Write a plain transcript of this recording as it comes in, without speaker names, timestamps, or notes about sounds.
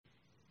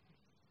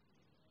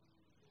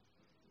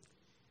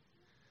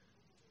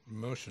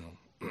Emotional,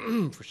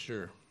 for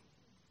sure.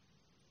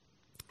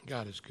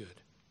 God is good.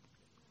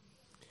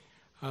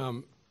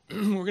 We're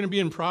going to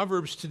be in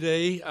Proverbs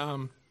today,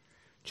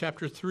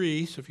 chapter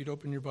 3. So if you'd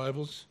open your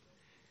Bibles,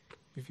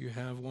 if you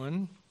have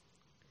one.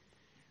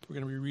 We're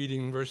going to be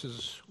reading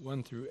verses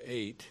 1 through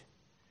 8.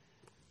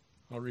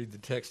 I'll read the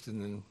text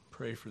and then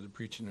pray for the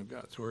preaching of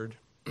God's word.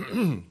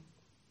 If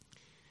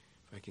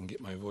I can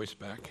get my voice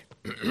back.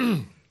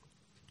 The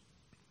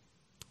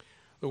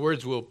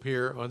words will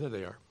appear. Oh, there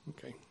they are.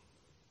 Okay.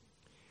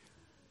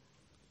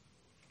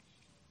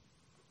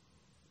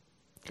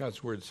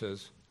 God's word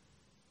says,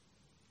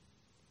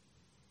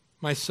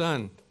 "My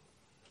son,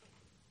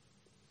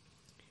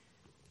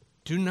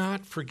 do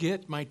not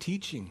forget my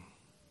teaching,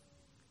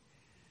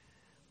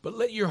 but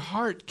let your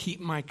heart keep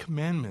my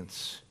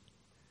commandments.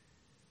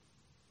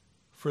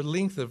 For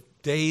length of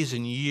days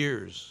and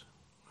years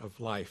of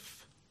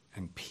life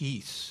and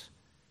peace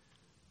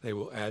they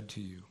will add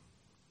to you.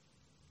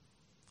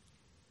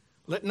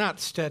 Let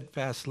not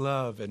steadfast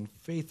love and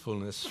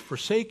faithfulness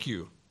forsake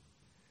you.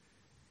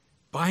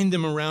 Bind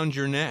them around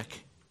your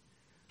neck.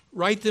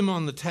 Write them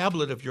on the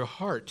tablet of your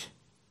heart,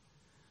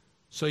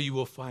 so you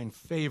will find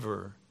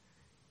favor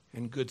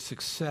and good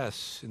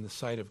success in the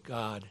sight of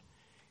God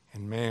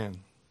and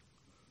man.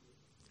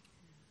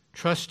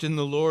 Trust in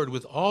the Lord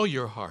with all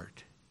your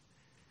heart,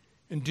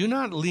 and do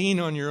not lean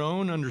on your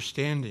own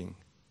understanding.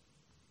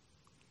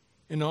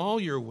 In all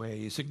your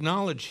ways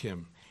acknowledge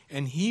him,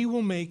 and he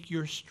will make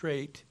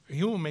straight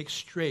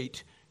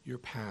your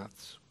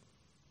paths.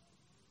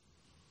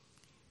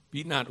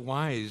 Be not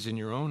wise in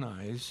your own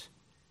eyes.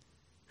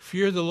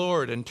 Fear the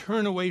Lord and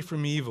turn away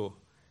from evil.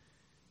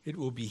 It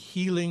will be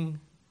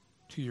healing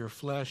to your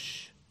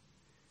flesh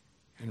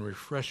and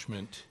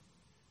refreshment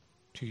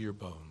to your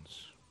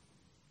bones."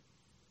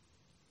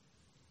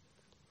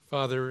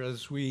 Father,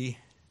 as we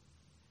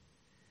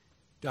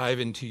dive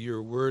into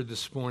your word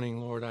this morning,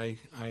 Lord, I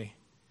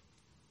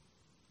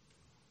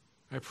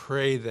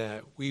pray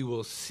that we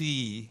will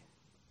see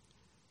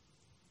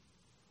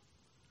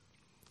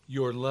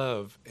your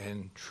love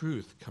and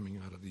truth coming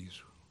out of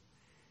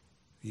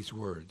these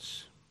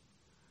words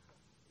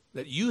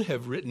that you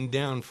have written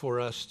down for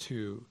us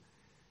to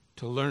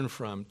learn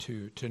from,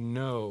 to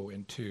know,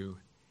 and to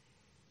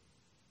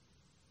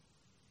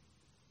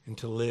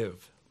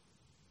live.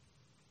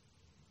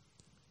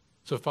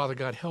 So, Father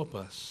God, help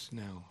us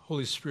now.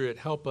 Holy Spirit,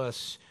 help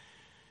us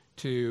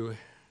to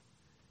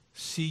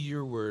see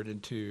your word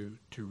and to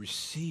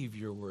receive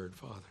your word,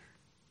 Father.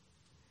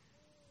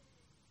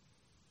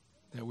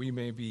 That we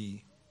may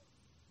be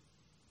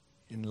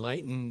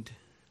enlightened,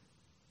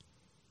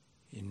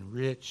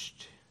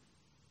 enriched,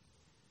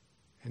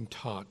 and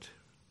taught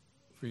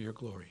for your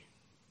glory.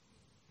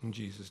 In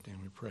Jesus' name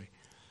we pray.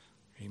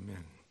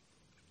 Amen.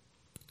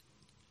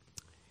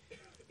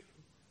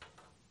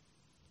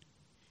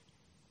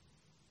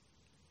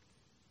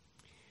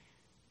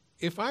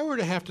 If I were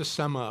to have to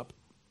sum up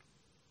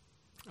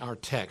our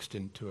text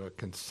into a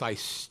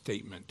concise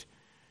statement,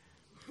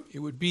 it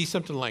would be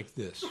something like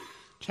this.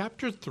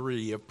 Chapter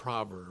 3 of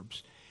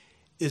Proverbs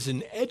is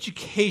an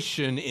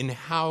education in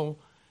how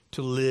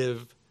to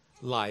live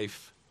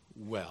life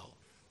well.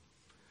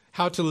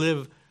 How to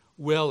live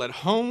well at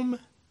home,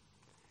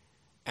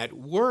 at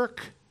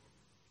work,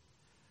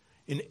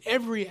 in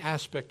every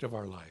aspect of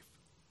our life.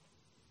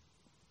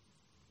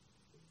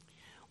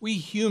 We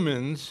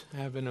humans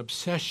have an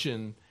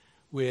obsession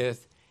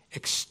with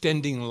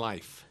extending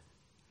life,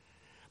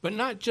 but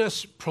not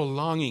just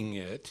prolonging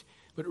it,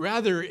 but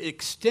rather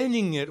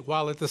extending it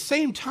while at the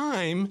same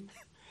time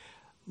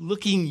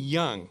looking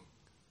young.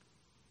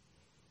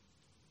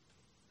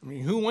 I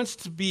mean, who wants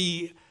to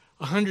be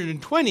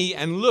 120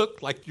 and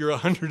look like you're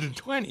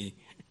 120?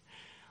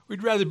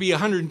 We'd rather be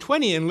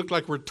 120 and look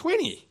like we're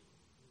 20,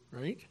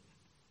 right?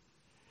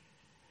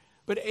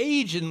 But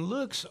age and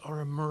looks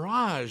are a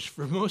mirage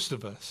for most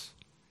of us.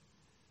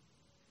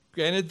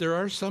 Granted, there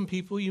are some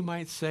people you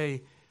might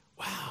say,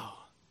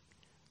 wow,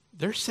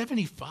 they're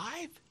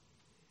 75?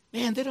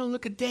 Man, they don't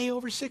look a day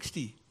over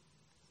 60.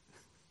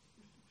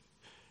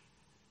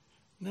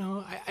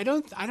 No, I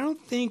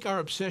don't think our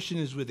obsession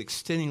is with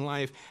extending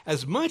life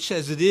as much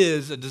as it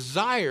is a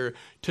desire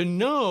to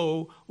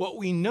know what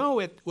we know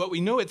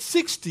at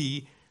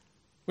 60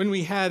 when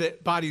we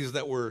had bodies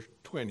that were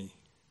 20.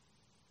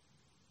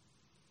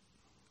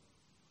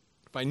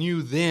 If I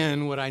knew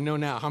then what I know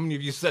now, how many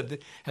of you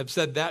have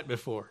said that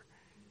before?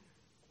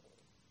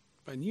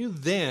 If I knew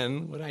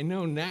then what I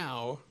know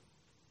now,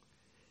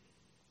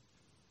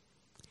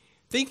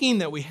 thinking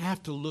that we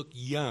have to look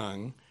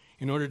young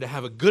in order to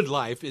have a good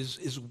life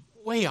is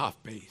way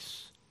off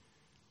base.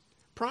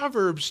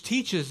 Proverbs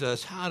teaches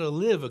us how to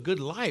live a good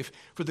life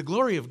for the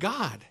glory of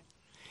God.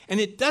 And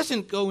it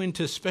doesn't go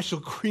into special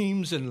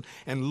creams and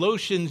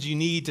lotions you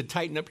need to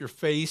tighten up your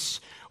face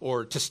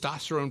or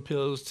testosterone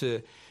pills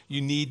you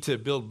need to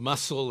build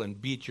muscle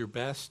and be at your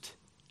best.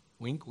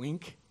 Wink,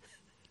 wink,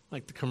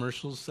 like the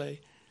commercials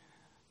say.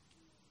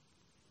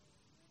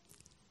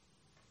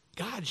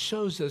 God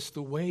shows us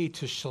the way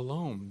to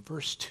shalom,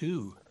 verse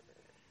 2.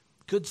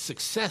 good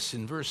success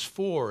in verse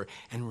 4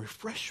 and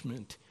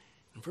refreshment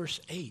in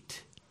verse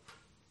 8.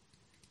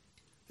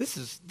 This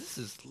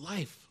is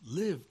life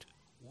lived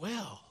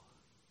well.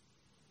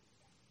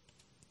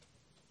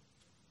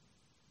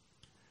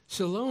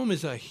 Shalom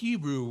is a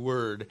Hebrew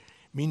word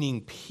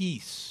meaning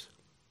peace,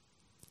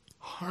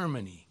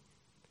 harmony,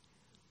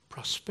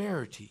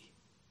 prosperity,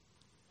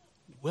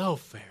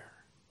 welfare,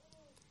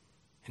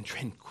 and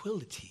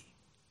tranquility.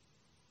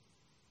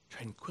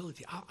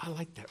 Tranquility. I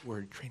like that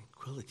word,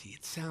 tranquility.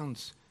 It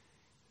sounds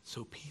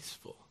so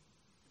peaceful.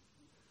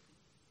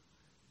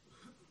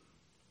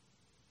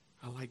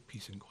 I like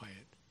peace and quiet.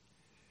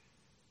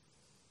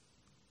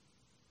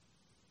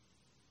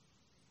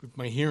 With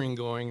my hearing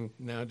going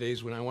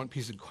nowadays, when I want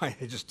peace and quiet,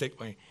 I just take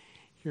my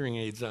hearing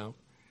aids out.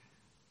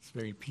 It's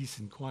very peace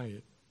and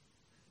quiet.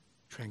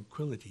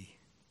 Tranquility.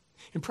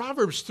 In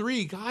Proverbs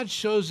 3, God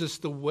shows us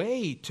the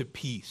way to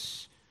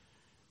peace,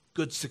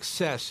 good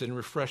success, and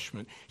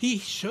refreshment. He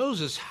shows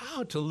us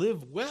how to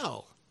live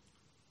well.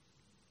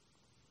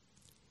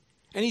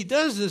 And he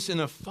does this in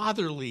a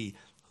fatherly,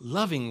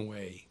 loving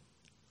way.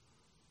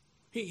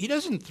 He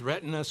doesn't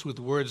threaten us with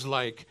words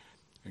like,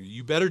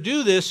 you better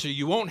do this or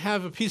you won't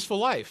have a peaceful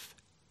life.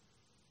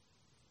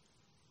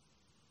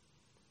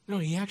 No,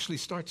 he actually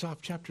starts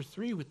off chapter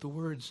 3 with the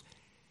words,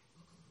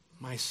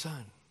 my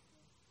son.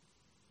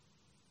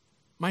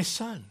 My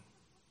son.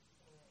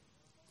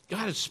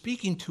 God is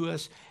speaking to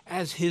us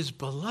as his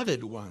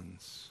beloved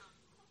ones,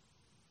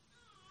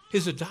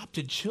 his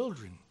adopted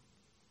children,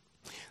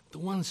 the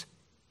ones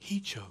he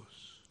chose.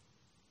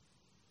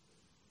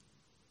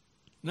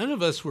 None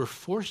of us were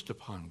forced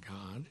upon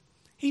God.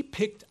 He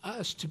picked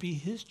us to be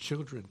his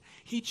children.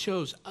 He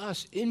chose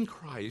us in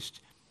Christ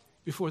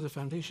before the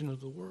foundation of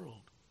the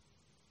world.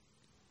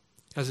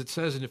 As it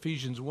says in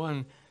Ephesians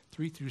 1,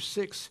 3 through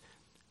 6,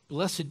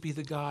 blessed be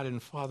the God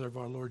and Father of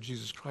our Lord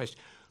Jesus Christ,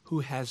 who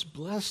has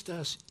blessed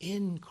us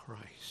in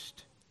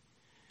Christ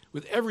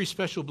with every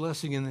special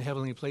blessing in the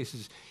heavenly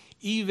places,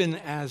 even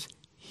as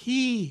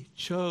he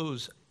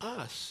chose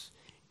us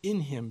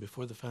in him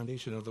before the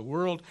foundation of the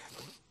world,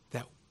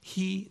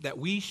 that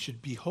we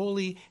should be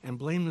holy and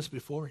blameless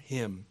before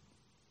him.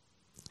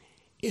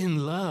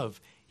 In love,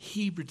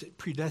 he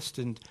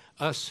predestined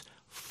us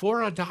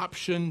for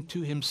adoption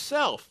to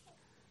himself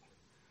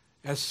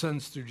as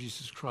sons through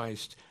Jesus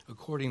Christ,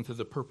 according to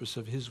the purpose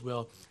of his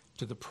will,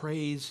 to the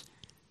praise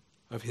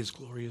of his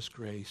glorious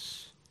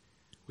grace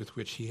with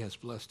which he has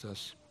blessed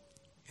us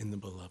in the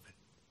beloved.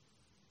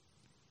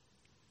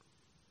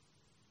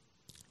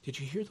 Did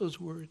you hear those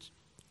words?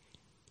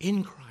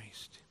 In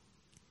Christ,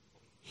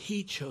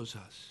 he chose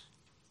us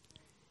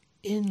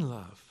in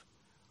love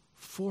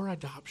for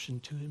adoption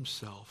to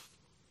himself,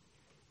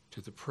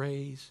 to the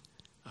praise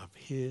of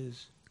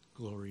his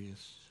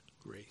glorious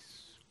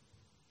grace.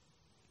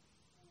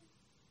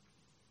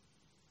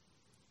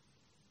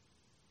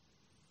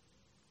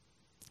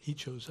 He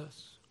chose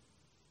us.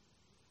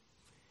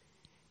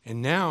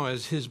 And now,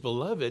 as his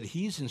beloved,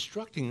 he's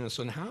instructing us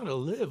on how to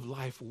live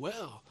life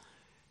well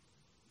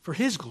for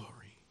his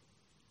glory.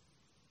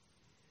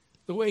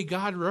 The way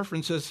God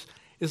references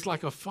is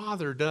like a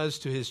father does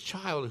to his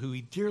child who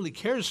he dearly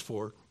cares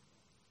for,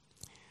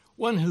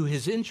 one who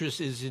his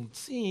interest is in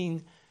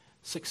seeing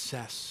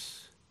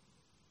success.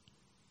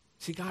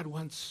 See, God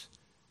wants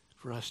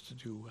for us to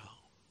do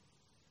well.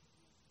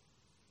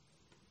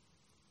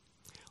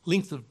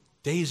 Length of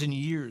days and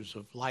years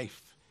of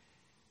life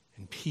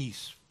and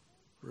peace,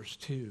 verse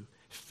 2.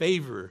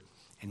 Favor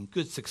and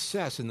good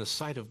success in the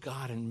sight of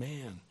God and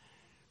man,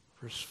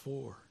 verse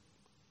 4.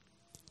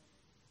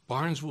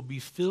 Barns will be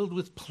filled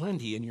with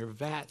plenty, and your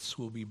vats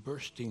will be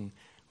bursting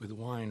with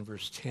wine,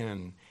 verse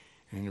 10.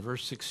 And in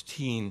verse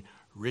 16,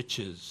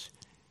 riches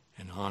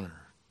and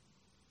honor.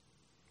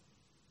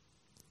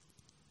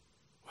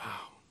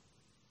 Wow.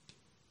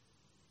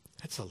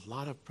 That's a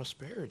lot of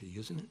prosperity,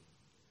 isn't it?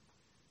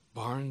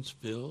 Barns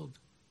filled,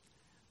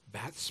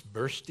 vats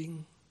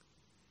bursting,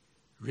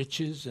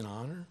 riches and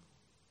honor.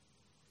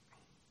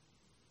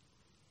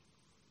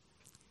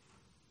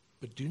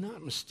 But do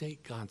not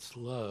mistake God's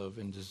love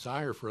and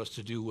desire for us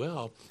to do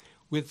well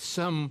with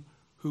some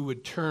who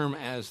would term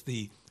as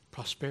the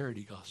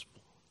prosperity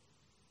gospel.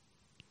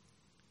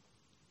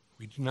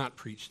 We do not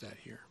preach that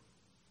here.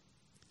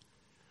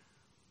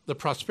 The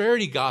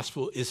prosperity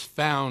gospel is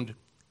found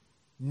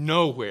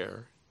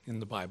nowhere in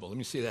the Bible. Let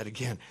me say that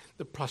again.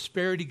 The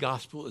prosperity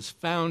gospel is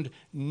found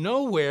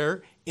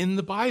nowhere in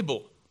the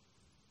Bible.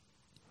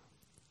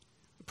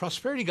 The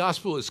prosperity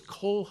gospel is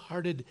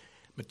cold-hearted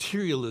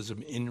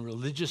materialism in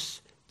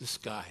religious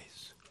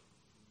disguise.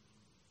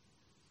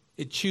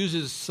 It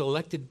chooses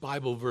selected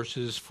Bible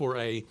verses for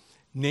a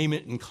name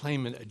it and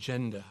claim it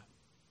agenda.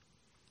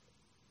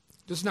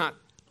 It does not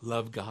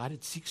love God.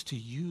 It seeks to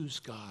use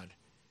God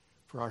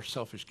for our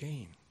selfish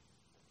gain.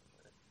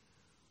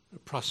 The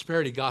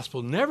prosperity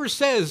gospel never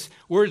says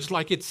words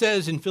like it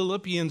says in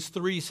Philippians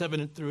 3,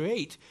 7 through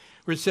 8,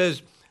 where it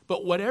says,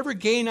 but whatever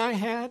gain I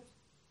had,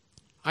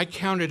 I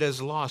counted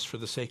as loss for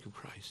the sake of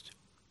Christ.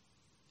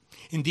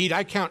 Indeed,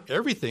 I count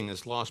everything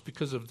as loss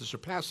because of the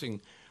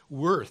surpassing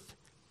worth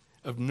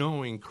of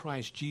knowing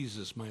Christ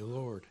Jesus my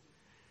Lord.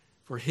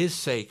 For his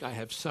sake I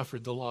have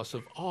suffered the loss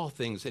of all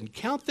things and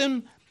count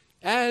them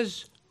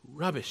as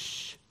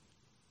rubbish,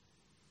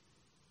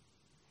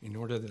 in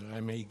order that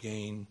I may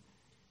gain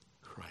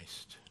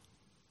Christ.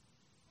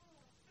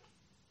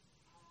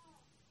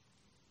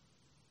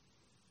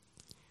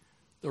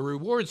 The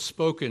rewards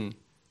spoken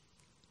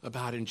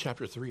about in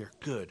chapter 3 are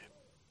good,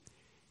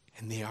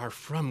 and they are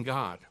from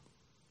God.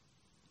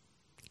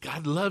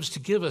 God loves to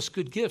give us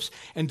good gifts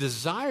and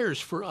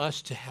desires for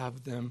us to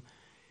have them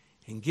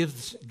and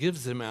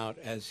gives them out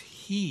as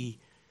he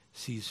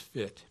sees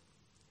fit.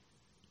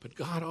 But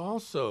God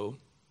also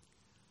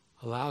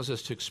allows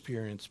us to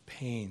experience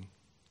pain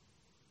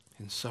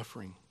and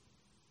suffering.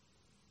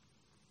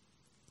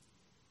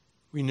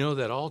 We know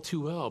that all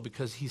too well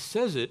because he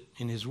says it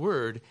in his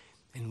word,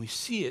 and we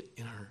see it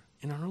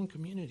in our own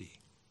community.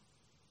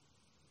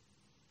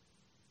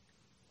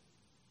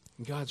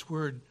 In God's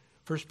word,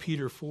 1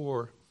 Peter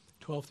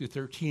 4:12 through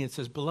 13, it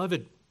says,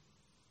 "Beloved,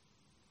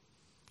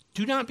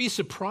 do not be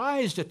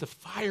surprised at the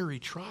fiery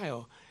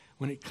trial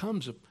when it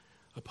comes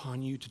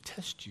upon you to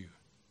test you,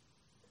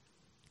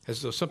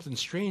 as though something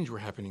strange were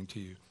happening to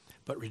you.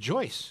 But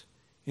rejoice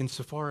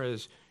insofar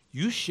as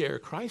you share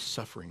Christ's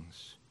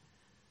sufferings,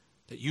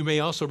 that you may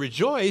also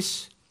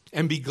rejoice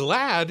and be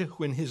glad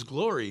when his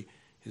glory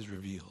is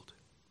revealed."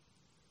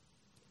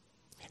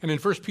 And in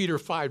 1 Peter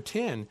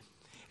 5:10,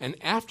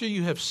 "And after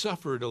you have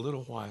suffered a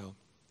little while,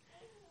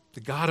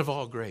 the God of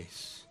all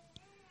grace,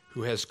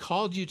 who has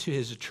called you to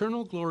his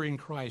eternal glory in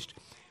Christ,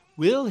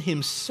 will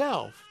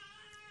himself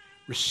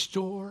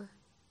restore,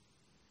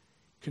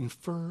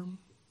 confirm,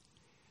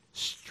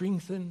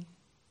 strengthen,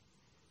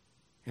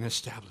 and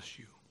establish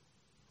you."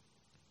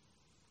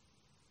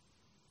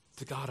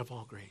 The God of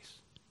all grace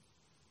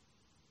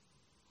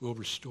will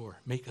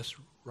restore, make us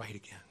right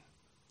again,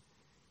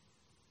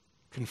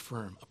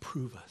 confirm,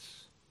 approve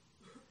us,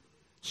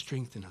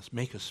 strengthen us,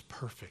 make us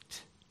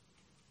perfect,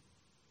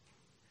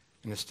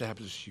 and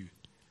establish you,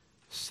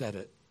 set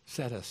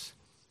us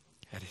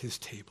at his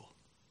table.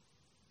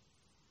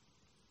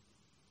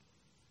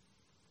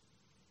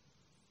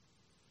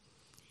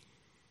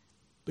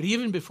 But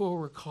even before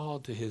we're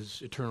called to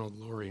his eternal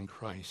glory in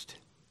Christ,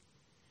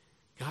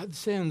 God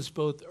sends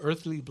both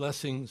earthly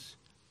blessings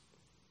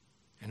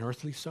and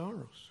earthly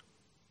sorrows.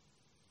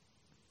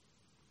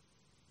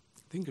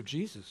 Think of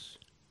Jesus.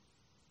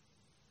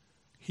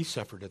 He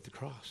suffered at the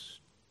cross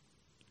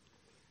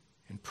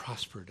and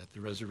prospered at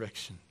the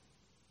resurrection.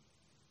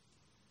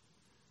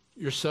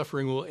 Your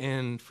suffering will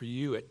end for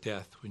you at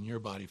death when your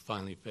body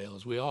finally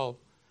fails.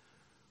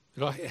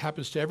 It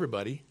happens to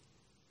everybody.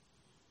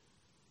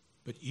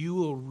 But you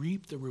will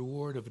reap the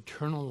reward of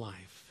eternal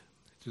life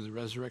through the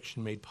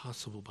resurrection made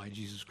possible by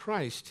Jesus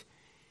Christ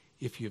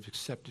if you have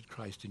accepted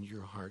Christ into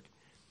your heart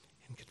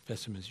and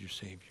confess him as your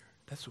Savior.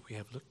 That's what we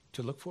have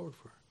to look forward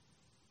for.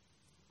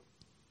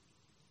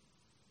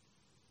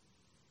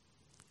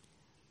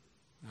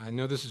 I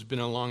know this has been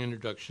a long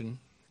introduction,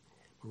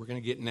 but we're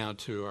going to get now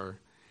to our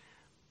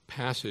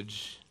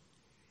passage.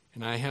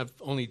 And I have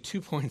only 2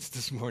 points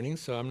this morning,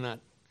 so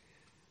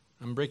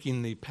I'm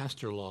breaking the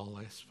pastor law,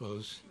 I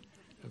suppose,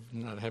 of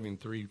not having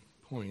 3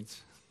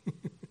 points.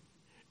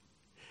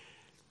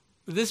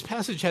 This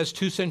passage has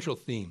 2 central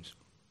themes.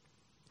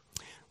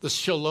 The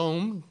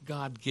shalom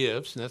God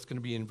gives, and that's going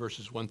to be in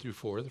verses 1 through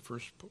 4, the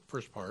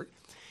first part.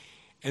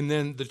 And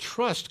then the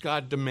trust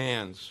God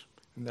demands,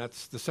 and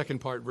that's the second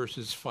part,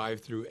 verses 5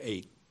 through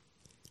 8.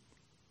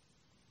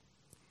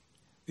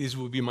 These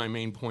will be my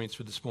main points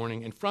for this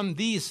morning. And from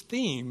these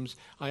themes,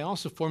 I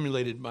also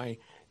formulated my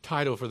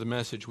title for the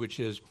message, which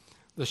is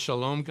The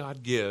Shalom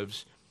God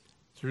Gives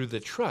Through the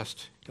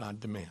Trust God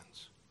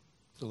Demands.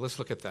 So let's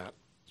look at that.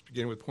 Let's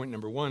begin with point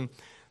number 1,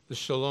 the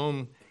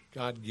shalom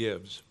God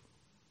gives.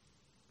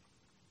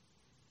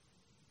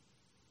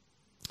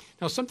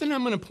 Now, something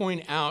I'm going to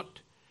point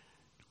out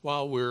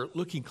while we're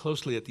looking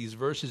closely at these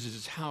verses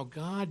is how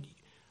God,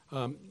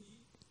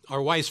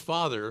 our wise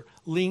Father,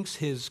 links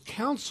his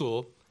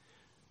counsel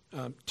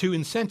to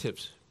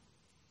incentives.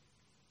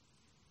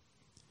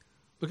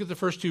 Look at the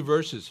first 2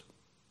 verses.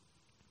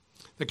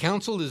 The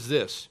counsel is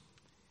this: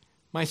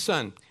 "My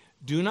son,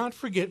 do not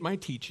forget my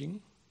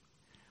teaching,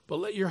 but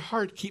let your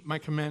heart keep my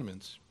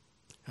commandments."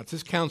 That's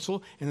his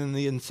counsel. And then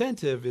the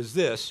incentive is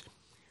this: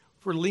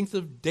 "For length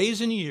of days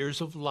and years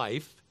of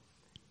life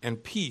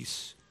and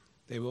peace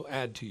they will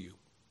add to you."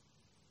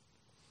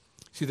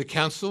 See the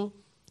counsel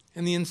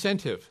and the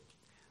incentive.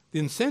 The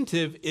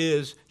incentive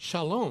is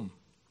shalom,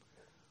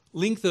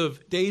 length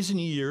of days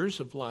and years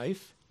of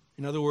life,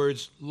 in other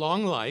words,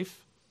 long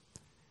life,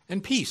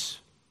 and peace,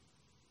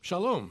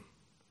 shalom.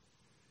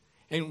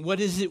 And what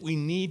is it we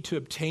need to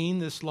obtain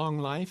this long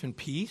life and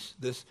peace,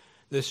 this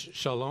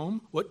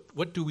shalom?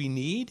 What do we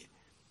need?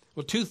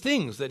 Well, 2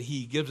 things that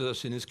he gives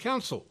us in his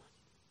counsel: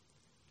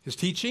 his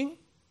teaching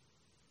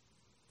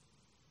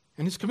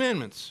and his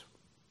commandments.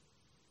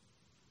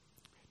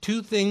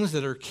 2 things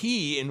that are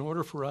key in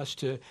order for us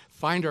to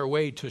find our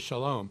way to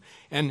shalom.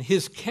 And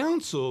his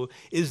counsel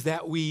is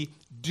that we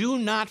do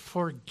not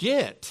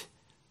forget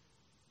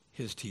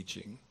his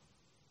teaching.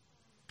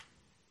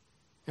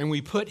 And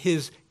we put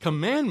his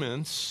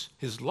commandments,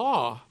 his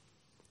law,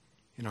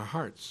 in our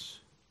hearts.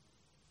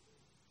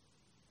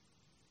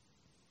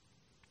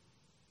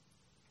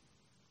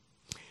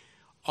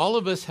 All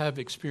of us have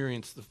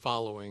experienced the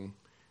following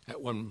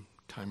at one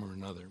time or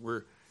another.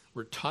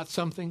 We're taught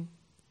something.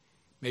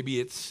 Maybe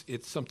it's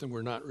something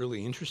we're not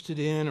really interested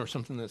in, or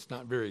something that's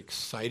not very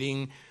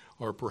exciting,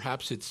 or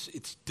perhaps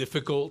it's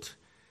difficult.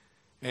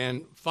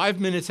 And 5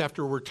 minutes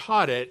after we're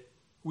taught it,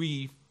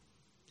 we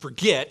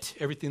forget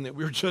everything that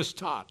we were just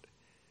taught.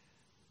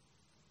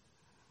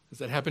 Does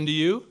that happen to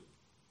you?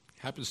 It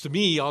happens to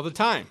me all the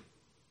time.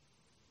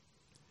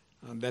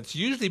 That's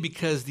usually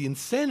because the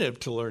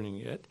incentive to learning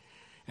it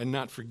and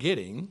not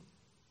forgetting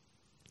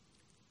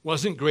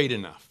wasn't great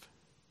enough.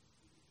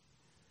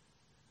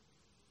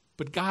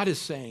 But God is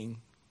saying,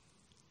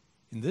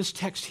 in this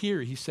text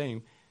here, he's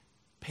saying,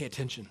 pay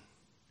attention.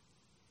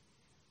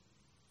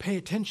 Pay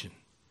attention.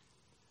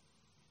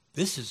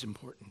 This is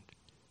important.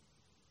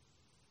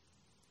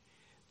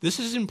 This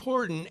is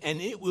important,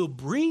 and it will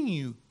bring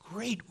you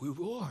great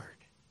reward.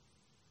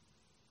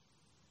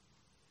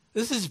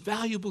 This is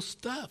valuable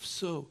stuff,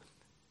 so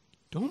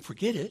don't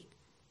forget it.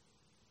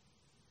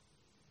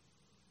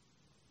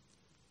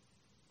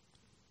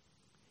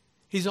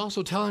 He's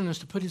also telling us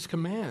to put his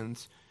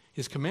commands,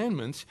 his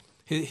commandments,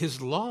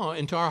 his law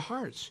into our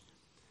hearts.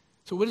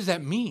 So what does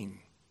that mean?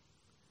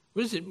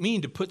 What does it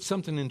mean to put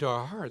something into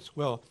our hearts?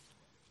 Well,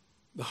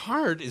 the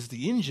heart is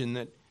the engine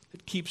that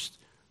keeps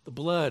the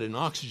blood and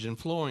oxygen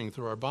flowing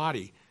through our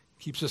body,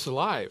 keeps us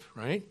alive,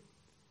 right?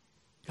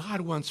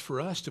 God wants for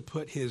us to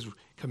put his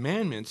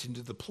commandments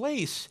into the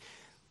place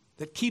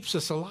that keeps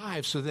us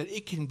alive so that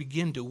it can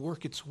begin to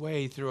work its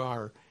way through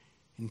our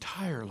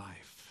entire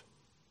life.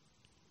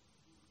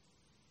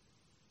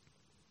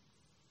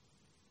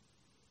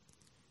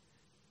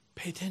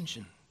 Pay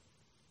attention.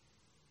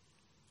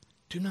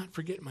 Do not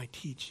forget my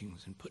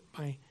teachings and put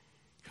my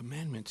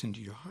commandments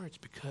into your hearts,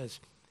 because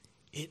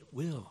it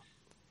will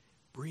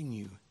bring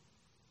you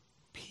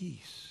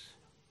peace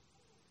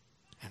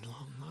and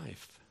long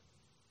life.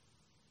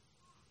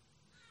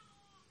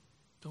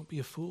 Don't be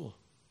a fool.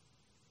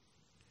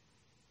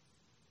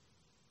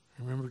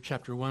 Remember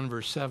chapter 1,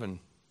 verse 7.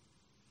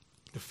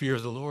 The fear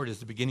of the Lord is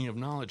the beginning of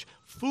knowledge.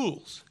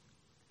 Fools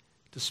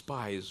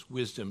despise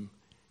wisdom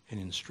and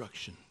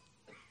instruction.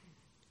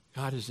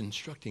 God is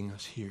instructing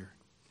us here,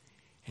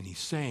 and he's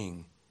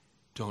saying,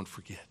 don't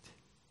forget.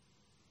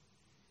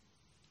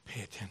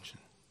 Pay attention.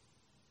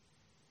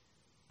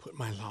 Put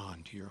my law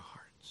into your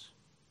hearts.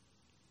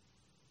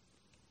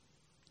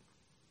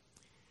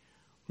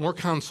 More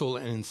counsel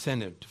and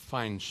incentive to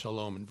find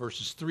shalom in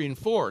verses 3 and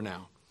 4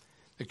 now.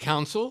 The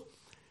counsel,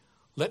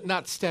 let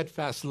not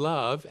steadfast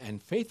love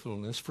and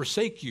faithfulness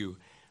forsake you.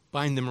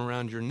 Bind them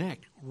around your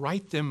neck.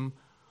 Write them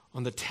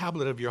on the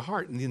tablet of your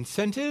heart. And the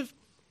incentive,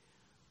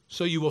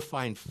 so you will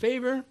find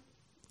favor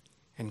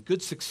and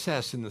good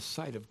success in the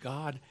sight of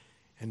God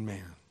and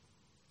man.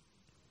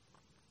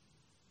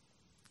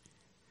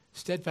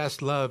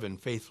 Steadfast love and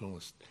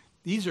faithfulness.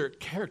 These are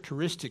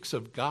characteristics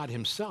of God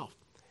himself.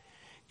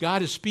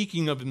 God is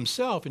speaking of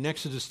himself in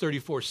Exodus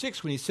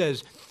 34:6 when he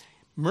says,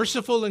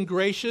 merciful and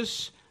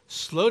gracious,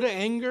 slow to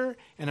anger,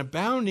 and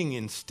abounding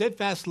in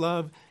steadfast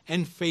love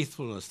and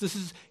faithfulness. This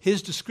is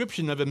his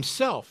description of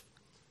himself.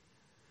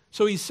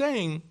 So he's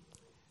saying,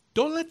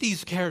 don't let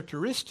these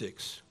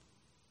characteristics,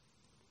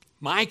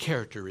 my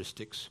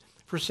characteristics,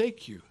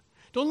 forsake you.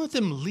 Don't let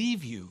them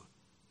leave you.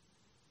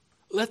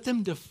 Let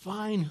them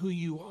define who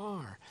you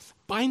are.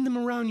 Bind them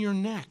around your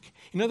neck.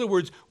 In other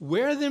words,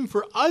 wear them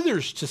for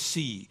others to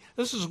see.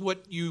 This is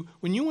what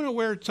when you want to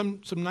wear some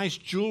nice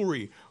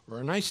jewelry or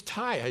a nice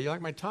tie. How you like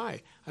my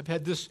tie? I've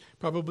had this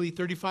probably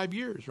 35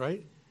 years,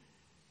 right?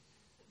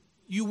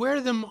 You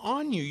wear them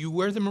on you. You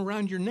wear them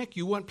around your neck.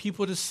 You want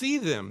people to see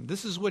them.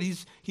 This is what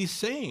he's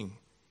saying.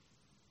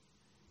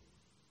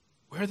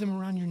 Wear them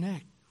around your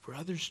neck for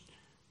others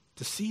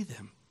to see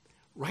them.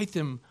 Write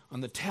them on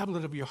the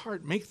tablet of your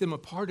heart. Make them a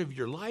part of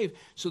your life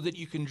so that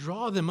you can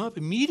draw them up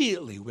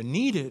immediately when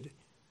needed.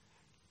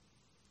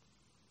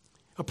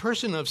 A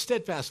person of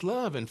steadfast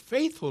love and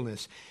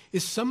faithfulness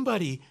is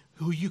somebody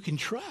who you can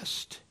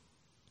trust.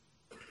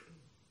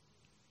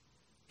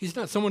 He's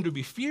not someone to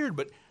be feared,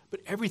 but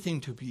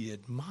everything to be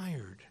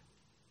admired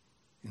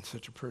in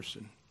such a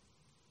person.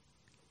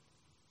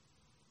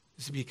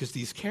 This is because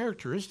these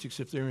characteristics,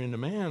 if they're in a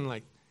man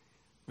like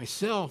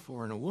myself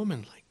or in a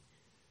woman like,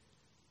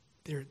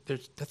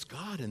 that's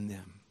God in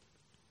them.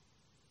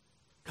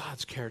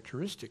 God's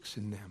characteristics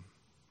in them.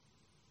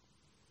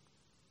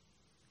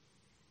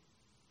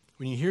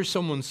 When you hear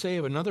someone say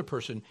of another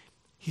person,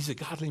 he's a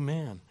godly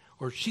man,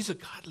 or she's a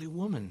godly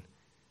woman,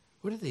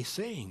 what are they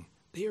saying?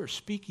 They are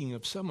speaking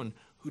of someone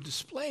who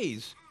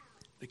displays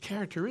the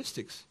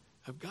characteristics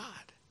of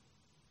God.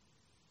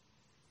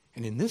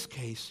 And in this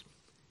case,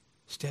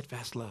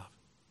 steadfast love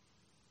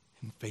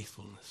and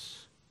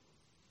faithfulness.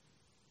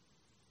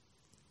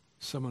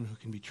 Someone who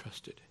can be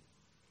trusted.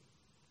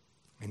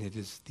 And it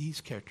is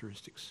these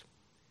characteristics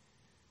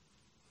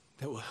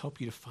that will help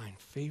you to find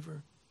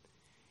favor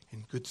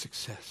and good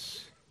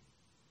success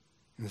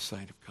in the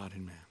sight of God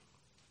and man.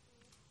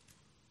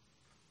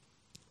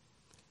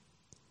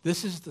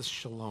 This is the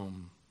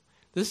shalom.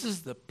 This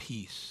is the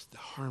peace, the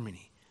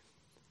harmony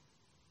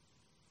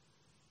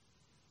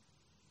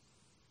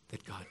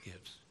that God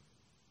gives.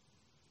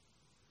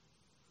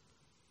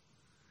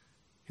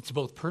 It's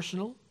both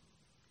personal,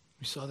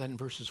 we saw that in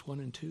verses 1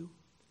 and 2,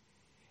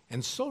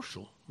 and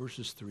social,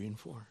 verses 3 and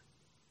 4.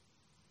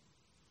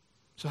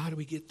 So how do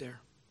we get there?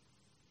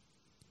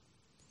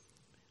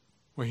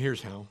 Well,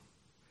 here's how.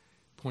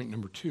 Point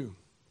number 2,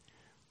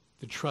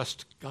 the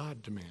trust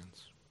God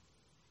demands.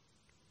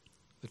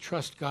 The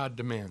trust God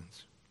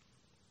demands.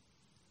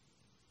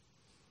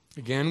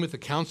 Again, with the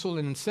counsel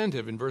and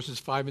incentive in verses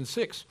 5 and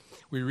 6.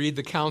 We read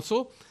the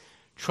counsel,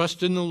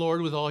 trust in the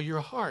Lord with all your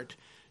heart.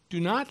 Do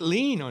not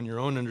lean on your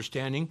own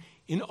understanding.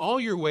 In all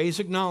your ways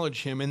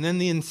acknowledge him. And then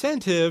the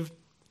incentive,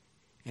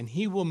 and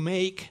he will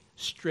make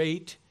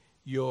straight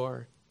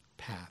your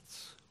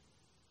paths.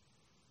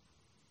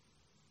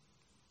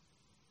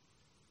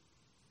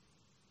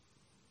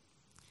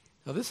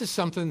 Now, this is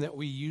something that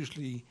we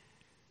usually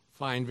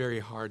find very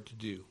hard to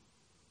do.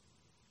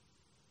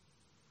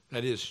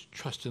 That is,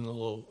 trust in the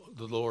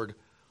Lord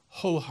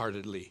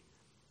wholeheartedly,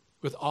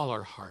 with all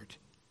our heart.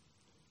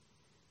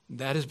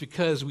 That is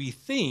because we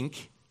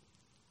think,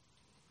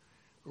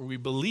 or we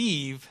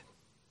believe,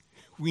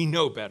 we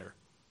know better.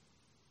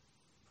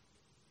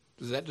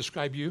 Does that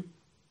describe you?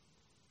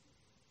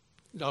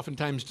 It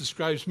oftentimes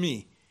describes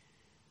me.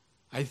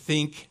 I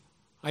think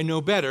I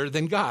know better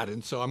than God,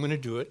 and so I'm going to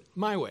do it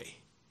my way.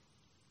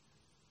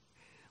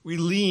 We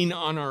lean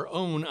on our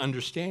own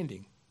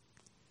understanding.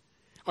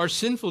 Our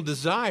sinful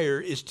desire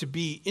is to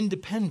be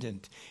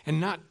independent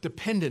and not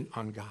dependent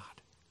on God.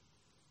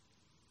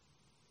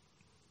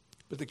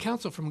 But the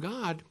counsel from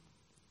God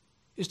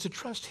is to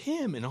trust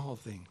him in all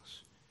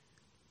things,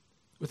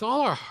 with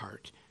all our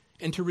heart,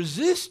 and to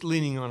resist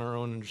leaning on our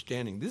own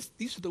understanding.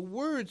 These are the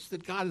words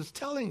that God is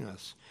telling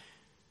us.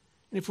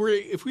 And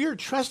if we are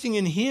trusting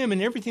in him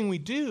in everything we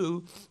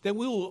do, then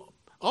we will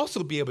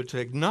also be able to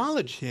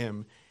acknowledge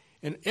him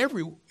in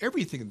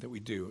everything that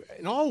we do,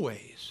 in all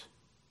ways.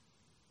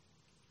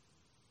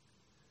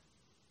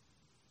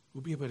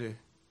 We'll be able to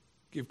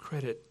give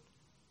credit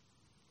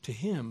to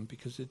him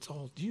because it's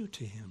all due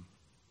to him.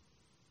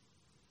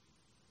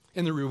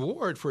 And the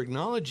reward for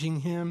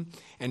acknowledging him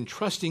and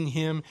trusting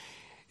him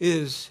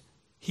is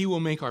he will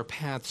make our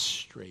paths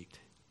straight,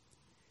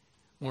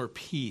 more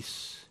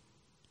peace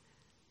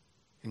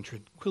and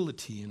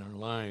tranquility in our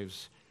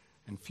lives,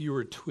 and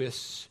fewer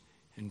twists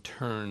and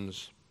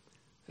turns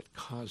that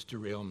cause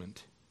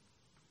derailment.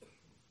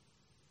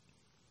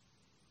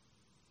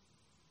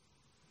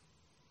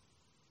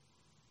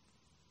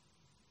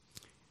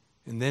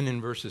 And then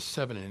in verses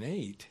 7 and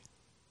 8,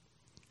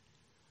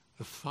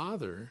 the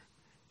Father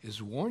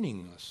is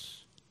warning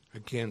us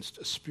against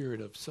a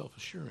spirit of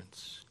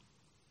self-assurance.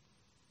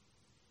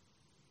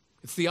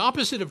 It's the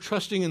opposite of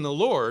trusting in the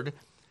Lord,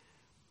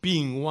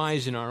 being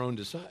wise in our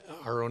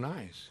own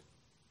eyes.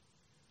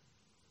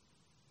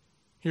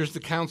 Here's the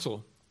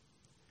counsel.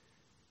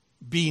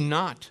 Be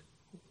not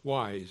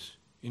wise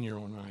in your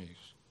own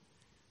eyes.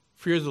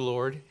 Fear the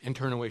Lord and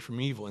turn away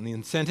from evil. And the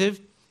incentive,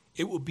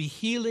 it will be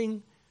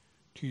healing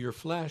to your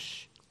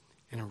flesh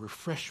and a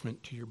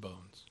refreshment to your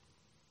bones.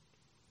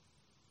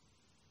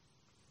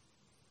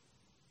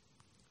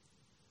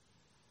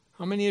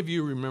 How many of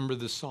you remember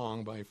the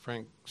song by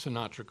Frank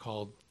Sinatra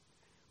called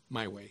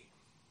My Way?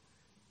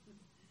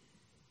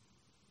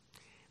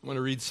 I want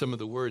to read some of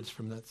the words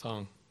from that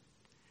song.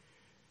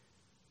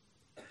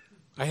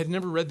 I had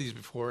never read these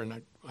before,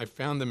 and I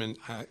found them, and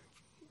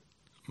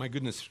my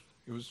goodness,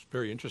 it was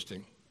very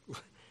interesting.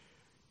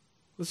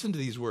 Listen to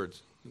these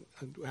words.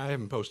 I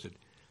haven't posted.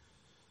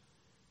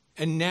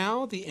 And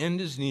now the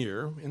end is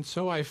near, and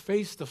so I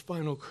face the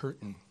final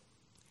curtain.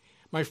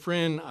 My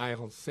friend,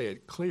 I'll say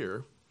it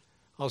clear.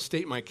 I'll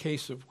state my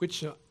case of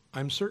which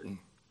I'm certain.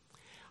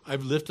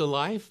 I've lived a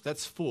life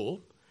that's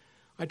full.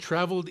 I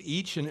traveled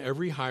each and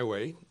every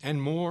highway,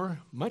 and more,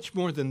 much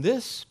more than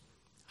this,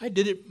 I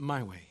did it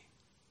my way.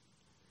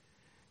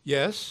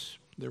 Yes,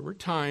 there were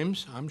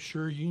times, I'm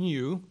sure you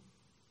knew,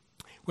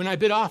 when I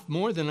bit off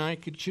more than I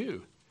could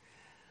chew.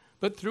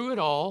 But through it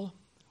all,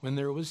 when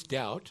there was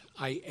doubt,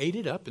 I ate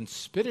it up and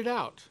spit it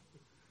out.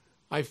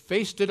 I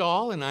faced it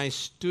all, and I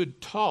stood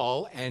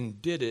tall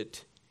and did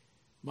it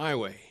my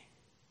way.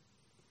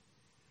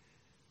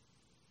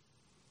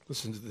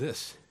 Listen to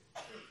this.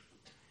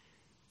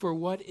 For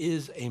what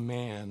is a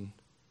man?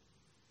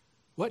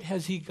 What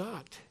has he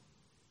got?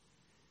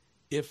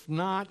 If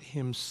not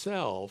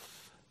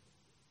himself,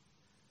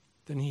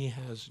 then he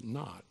has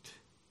not.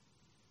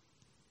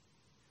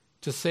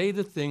 To say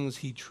the things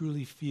he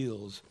truly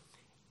feels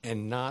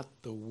and not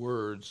the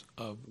words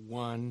of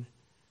one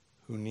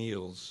who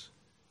kneels.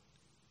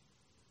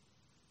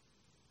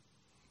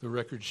 The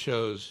record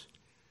shows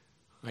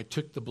I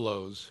took the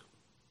blows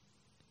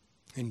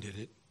and did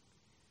it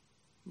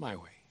my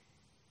way.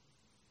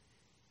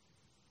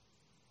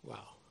 Wow.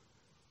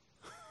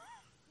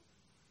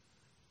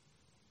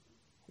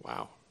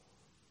 Wow.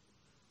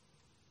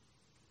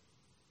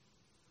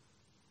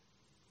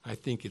 I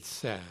think it's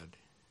sad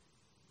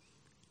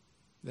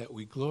that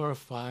we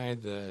glorify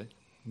the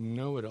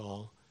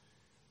know-it-all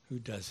who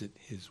does it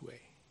his way.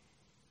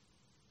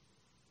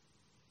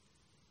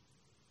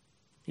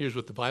 Here's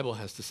what the Bible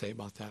has to say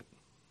about that.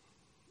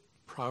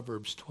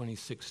 Proverbs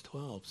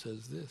 26:12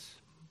 says this.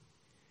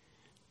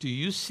 Do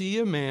you see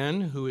a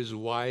man who is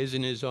wise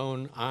in his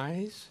own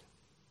eyes?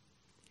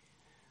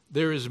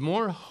 There is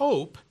more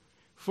hope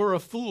for a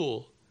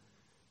fool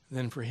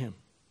than for him.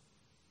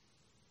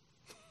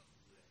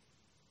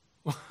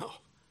 Wow.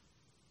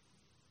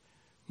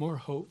 More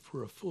hope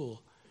for a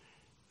fool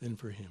than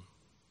for him.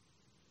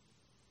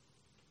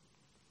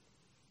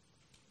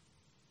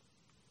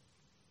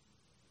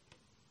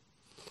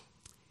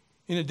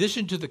 In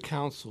addition to the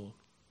counsel,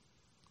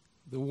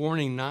 the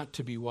warning not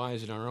to be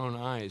wise in our own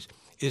eyes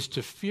is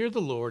to fear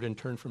the Lord and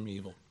turn from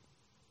evil.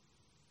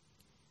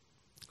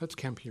 Let's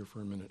camp here for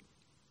a minute.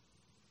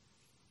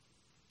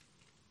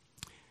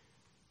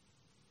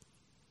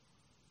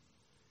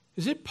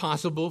 Is it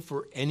possible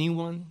for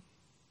anyone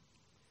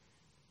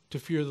to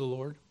fear the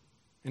Lord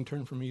and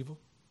turn from evil?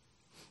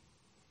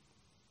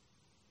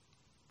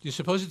 Do you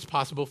suppose it's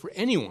possible for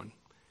anyone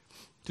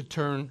to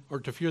turn or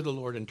to fear the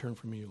Lord and turn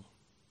from evil?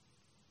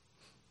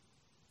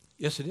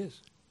 Yes, it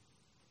is.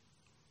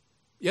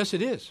 Yes,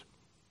 it is.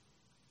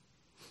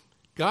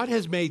 God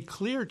has made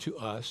clear to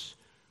us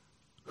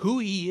who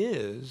he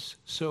is,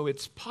 so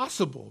it's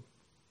possible.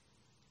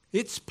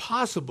 It's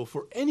possible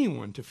for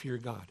anyone to fear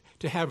God,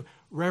 to have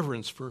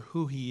reverence for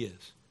who he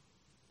is,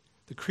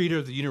 the creator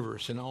of the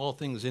universe and all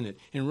things in it.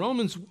 In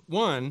Romans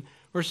 1,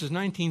 verses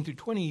 19 through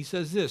 20, he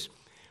says this,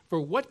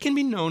 for what can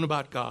be known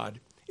about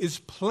God is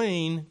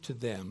plain to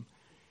them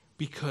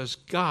because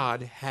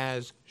God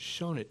has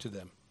shown it to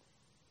them.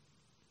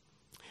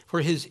 For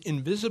his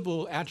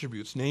invisible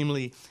attributes,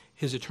 namely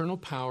his eternal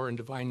power and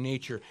divine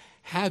nature,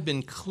 have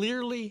been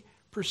clearly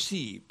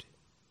perceived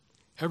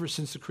ever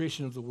since the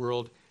creation of the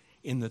world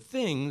in the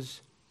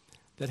things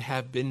that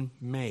have been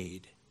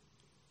made.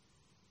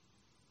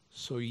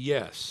 So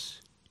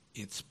yes,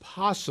 it's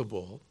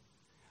possible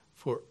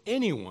for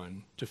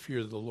anyone to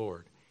fear the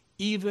Lord.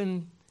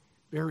 Even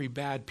very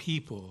bad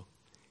people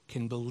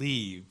can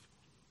believe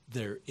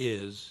there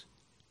is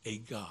a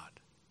God.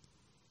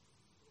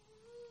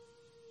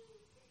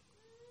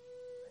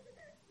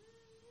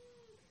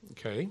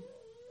 Okay.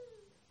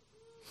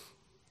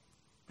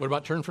 What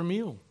about turn from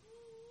evil?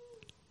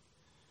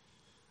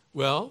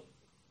 Well,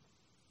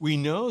 we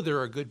know there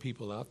are good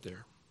people out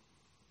there.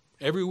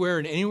 Everywhere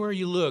and anywhere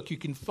you look, you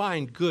can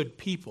find good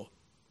people.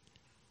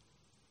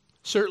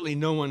 Certainly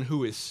no one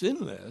who is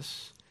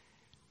sinless,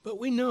 but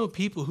we know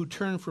people who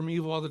turn from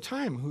evil all the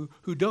time,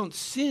 who don't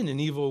sin in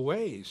evil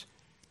ways.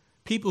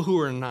 People who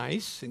are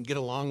nice and get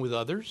along with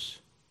others.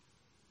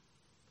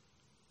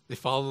 They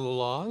follow the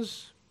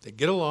laws. They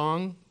get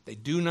along. They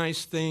do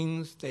nice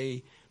things.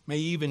 They may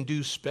even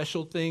do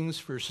special things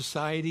for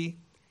society.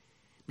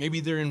 Maybe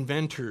they're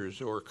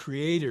inventors or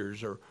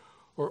creators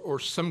or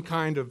some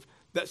kind of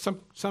that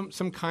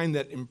some kind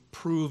that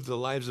improve the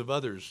lives of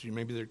others.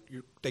 Maybe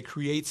they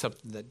create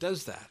something that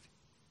does that.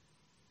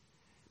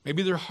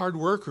 Maybe they're hard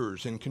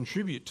workers and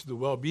contribute to the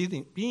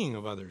well-being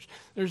of others.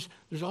 There's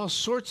all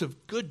sorts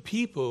of good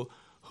people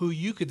who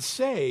you could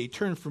say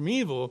turn from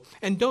evil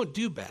and don't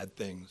do bad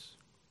things.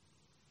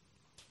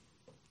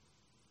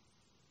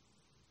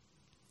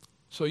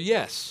 So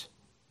yes,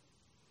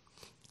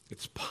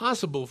 it's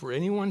possible for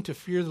anyone to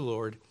fear the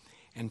Lord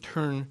and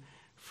turn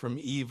from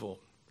evil.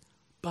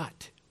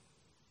 But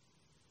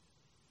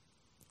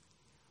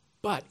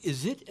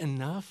is it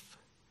enough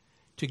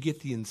to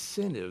get the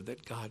incentive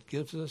that God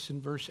gives us in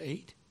verse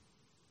 8?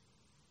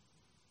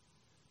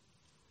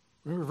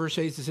 Remember verse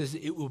 8, it says,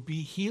 it will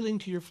be healing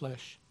to your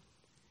flesh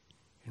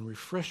and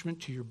refreshment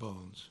to your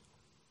bones.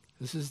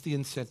 This is the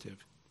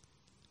incentive.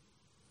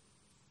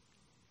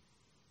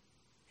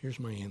 Here's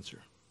my answer.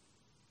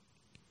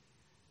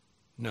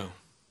 No,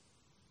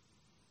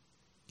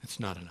 it's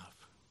not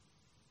enough.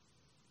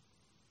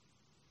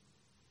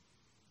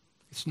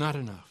 It's not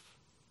enough.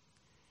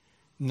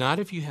 Not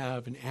if you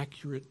have an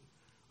accurate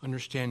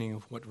understanding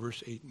of what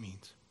verse 8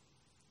 means.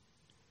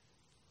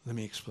 Let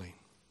me explain.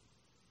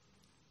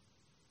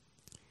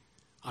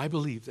 I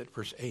believe that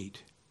verse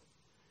 8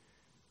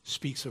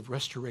 speaks of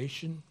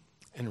restoration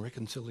and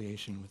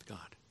reconciliation with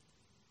God.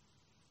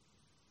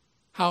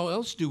 How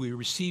else do we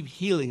receive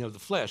healing of the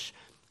flesh,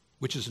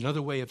 which is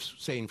another way of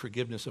saying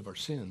forgiveness of our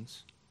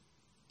sins,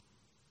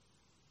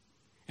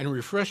 and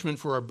refreshment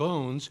for our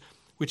bones,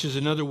 which is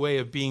another way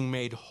of being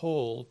made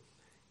whole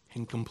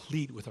and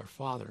complete with our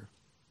Father,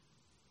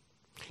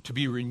 to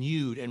be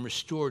renewed and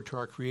restored to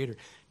our Creator,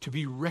 to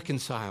be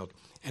reconciled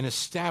and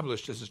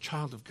established as a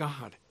child of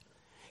God,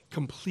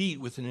 complete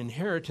with an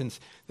inheritance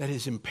that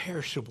is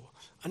imperishable,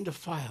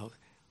 undefiled,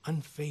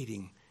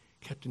 unfading,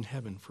 kept in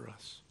heaven for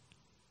us.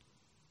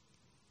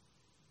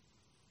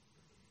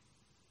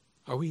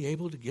 Are we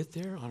able to get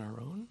there on our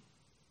own?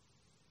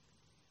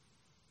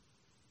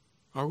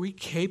 Are we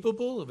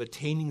capable of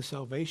attaining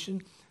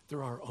salvation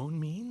through our own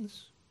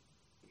means?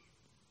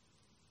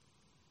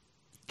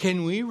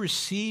 Can we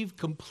receive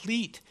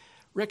complete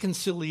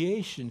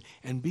reconciliation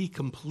and be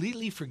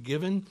completely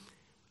forgiven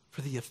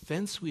for the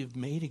offense we have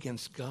made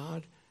against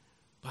God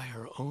by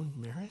our own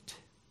merit?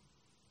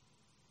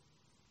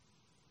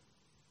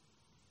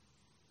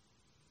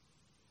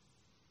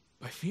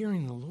 By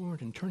fearing the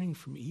Lord and turning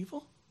from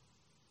evil?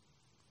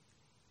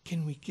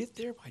 Can we get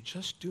there by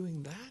just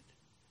doing that?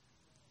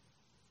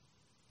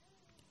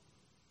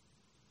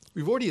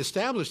 We've already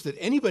established that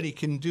anybody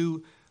can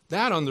do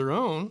that on their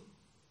own.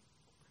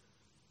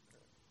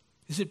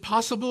 Is it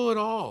possible at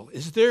all?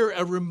 Is there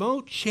a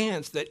remote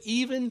chance that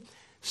even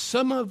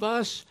some of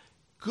us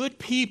good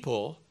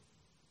people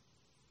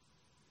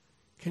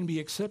can be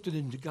accepted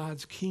into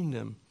God's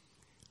kingdom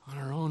on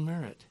our own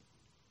merit?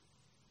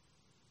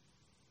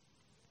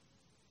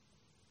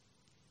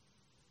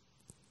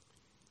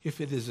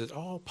 If it is at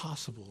all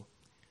possible,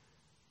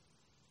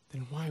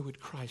 then why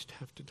would Christ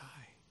have to die?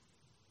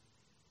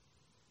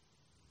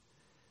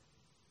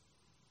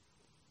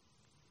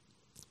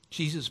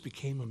 Jesus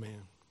became a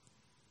man,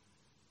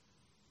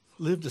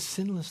 lived a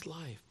sinless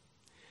life,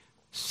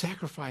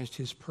 sacrificed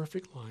his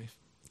perfect life,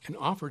 and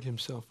offered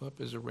himself up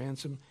as a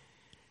ransom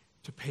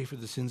to pay for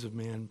the sins of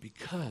man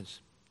because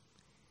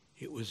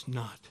it was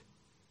not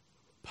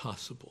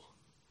possible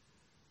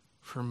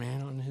for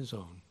man on his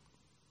own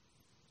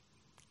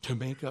to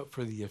make up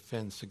for the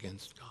offense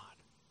against God.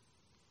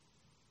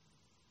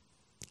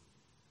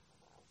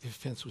 The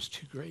offense was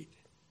too great,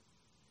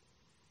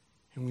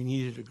 and we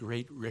needed a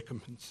great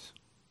recompense,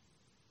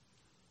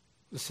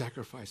 the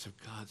sacrifice of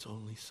God's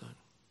only Son.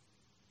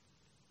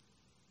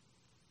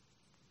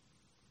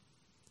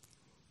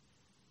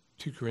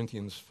 2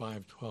 Corinthians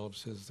 5:12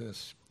 says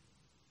this,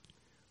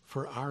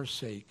 "For our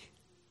sake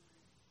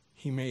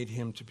he made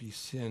him to be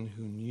sin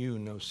who knew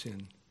no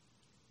sin,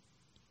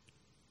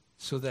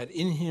 so that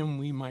in him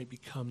we might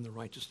become the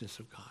righteousness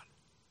of God."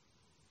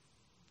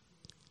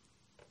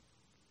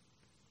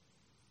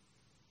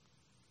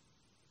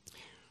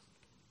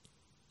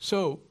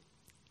 So,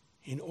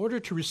 in order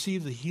to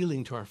receive the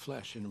healing to our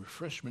flesh and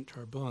refreshment to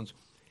our bones,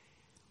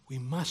 we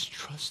must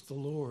trust the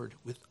Lord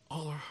with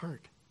all our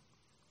heart.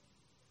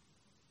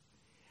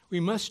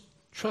 We must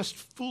trust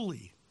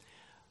fully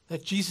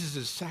that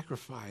Jesus'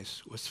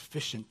 sacrifice was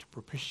sufficient to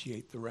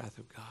propitiate the wrath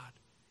of God.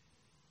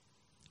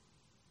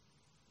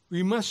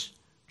 We must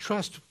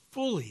trust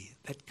fully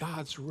that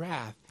God's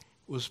wrath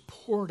was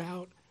poured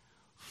out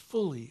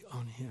fully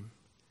on him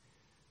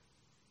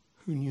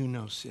who knew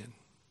no sin,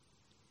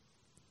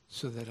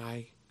 so that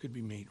I could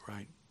be made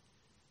right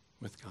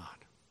with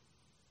God.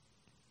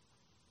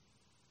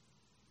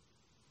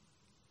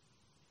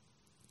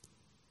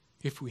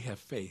 If we have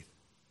faith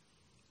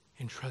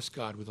and trust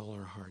God with all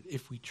our heart,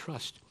 if we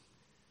trust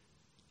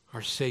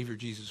our Savior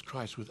Jesus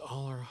Christ with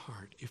all our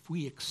heart, if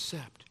we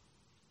accept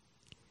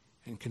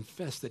and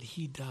confess that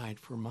he died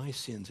for my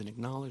sins and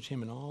acknowledge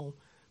him in all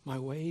my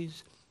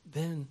ways,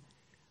 then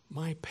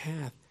my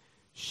path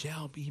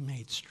shall be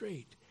made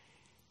straight,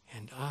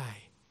 and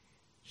I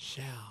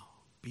shall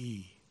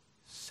be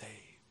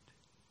saved.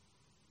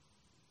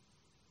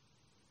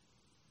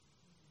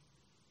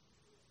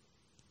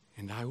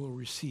 And I will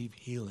receive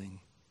healing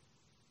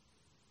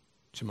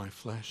to my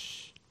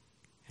flesh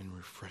and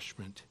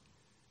refreshment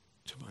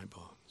to my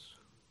bones.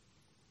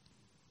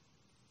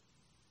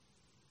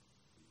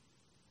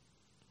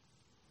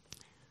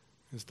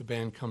 As the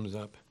band comes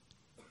up,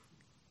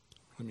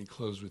 let me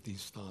close with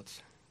these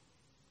thoughts.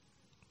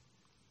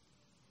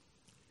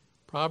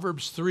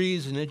 Proverbs 3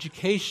 is an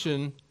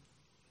education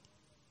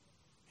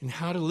in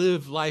how to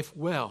live life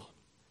well.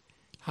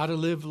 How to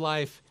live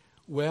life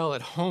well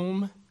at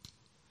home,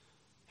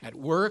 at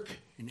work,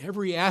 in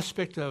every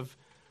aspect of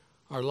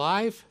our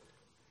life.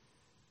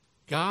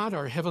 God,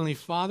 our Heavenly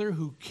Father,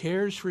 who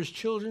cares for his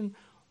children,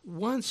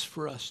 wants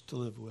for us to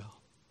live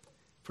well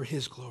for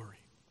his glory.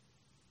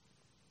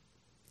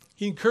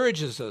 He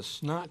encourages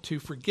us not to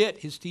forget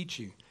his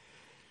teaching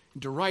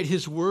and to write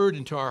his word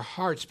into our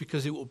hearts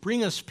because it will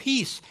bring us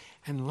peace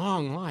and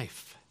long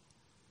life.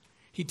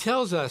 He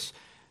tells us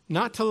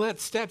not to let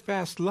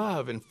steadfast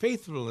love and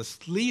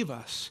faithfulness leave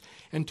us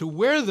and to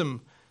wear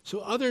them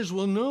so others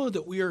will know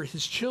that we are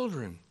his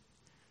children,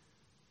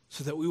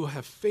 so that we will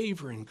have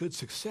favor and good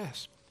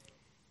success,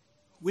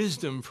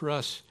 wisdom for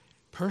us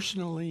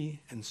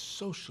personally and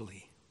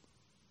socially.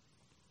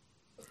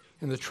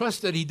 And the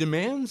trust that he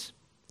demands,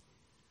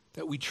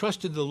 that we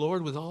trusted the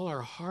Lord with all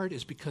our heart,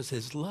 is because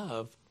his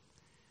love,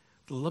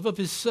 the love of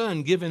his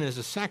Son given as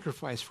a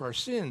sacrifice for our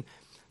sin,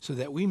 so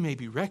that we may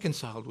be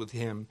reconciled with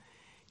him,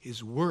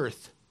 is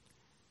worth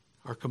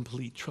our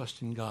complete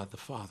trust in God the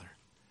Father,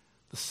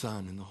 the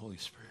Son, and the Holy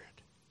Spirit.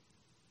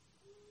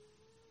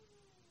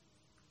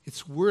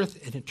 It's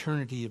worth an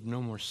eternity of no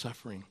more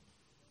suffering,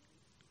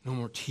 no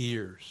more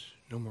tears,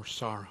 no more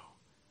sorrow.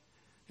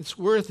 It's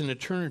worth an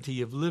eternity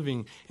of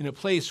living in a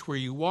place where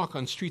you walk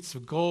on streets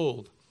of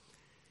gold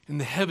and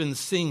the heavens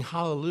sing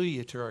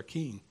hallelujah to our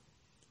King.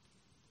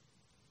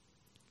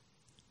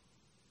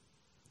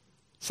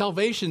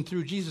 Salvation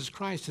through Jesus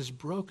Christ has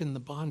broken the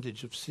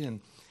bondage of sin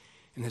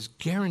and has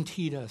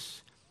guaranteed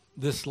us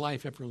this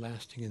life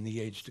everlasting in the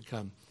age to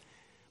come.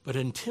 But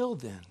until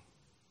then,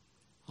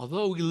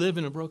 although we live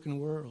in a broken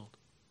world,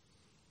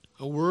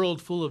 a world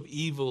full of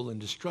evil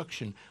and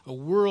destruction, a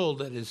world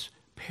that is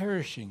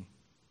perishing,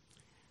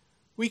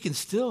 we can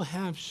still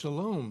have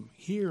shalom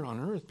here on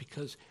earth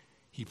because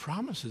he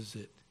promises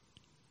it.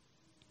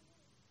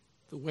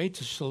 The way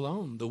to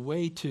shalom, the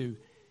way to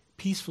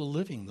peaceful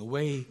living, the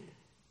way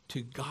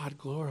to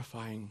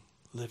God-glorifying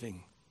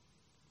living.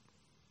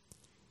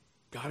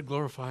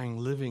 God-glorifying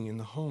living in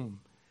the home,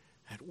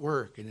 at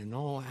work, and in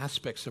all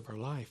aspects of our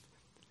life.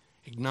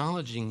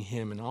 Acknowledging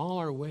him in all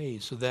our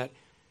ways so that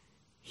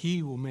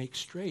he will make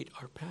straight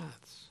our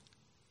paths.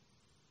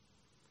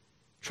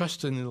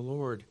 Trusting in the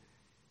Lord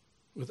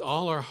with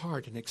all our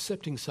heart and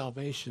accepting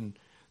salvation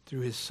through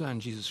his Son,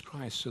 Jesus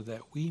Christ, so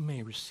that we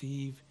may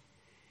receive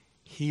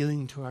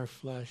healing to our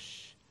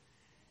flesh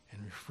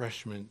and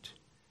refreshment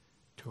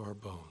to our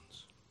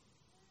bones.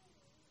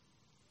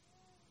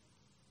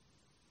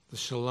 The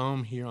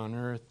shalom here on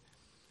earth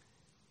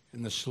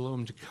and the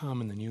shalom to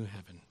come in the new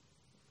heaven.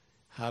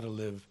 How to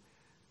live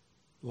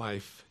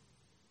life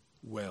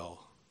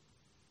well.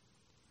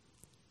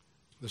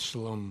 The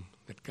shalom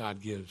that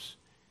God gives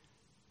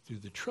through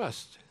the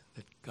trust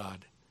that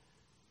God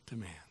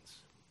demands.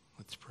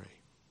 Let's pray.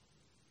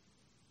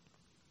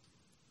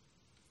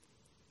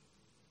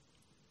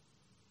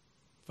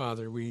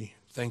 Father, we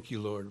thank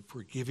you, Lord,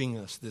 for giving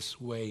us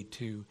this way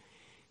to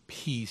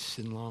peace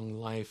and long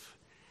life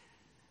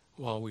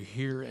while we're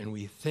here. And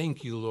we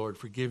thank you, Lord,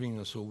 for giving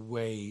us a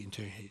way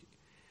into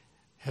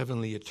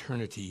heavenly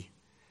eternity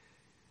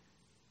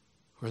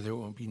where there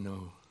won't be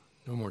no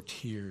more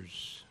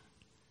tears,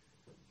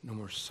 no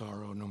more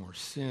sorrow, no more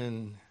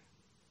sin.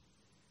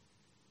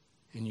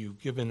 And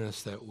you've given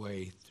us that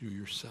way through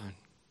your Son,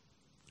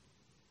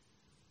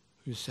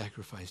 who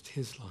sacrificed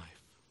his life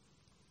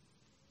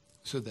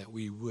so that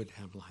we would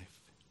have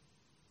life.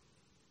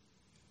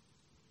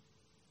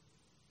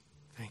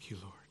 Thank you,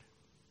 Lord.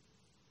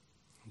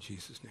 In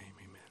Jesus' name,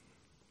 amen.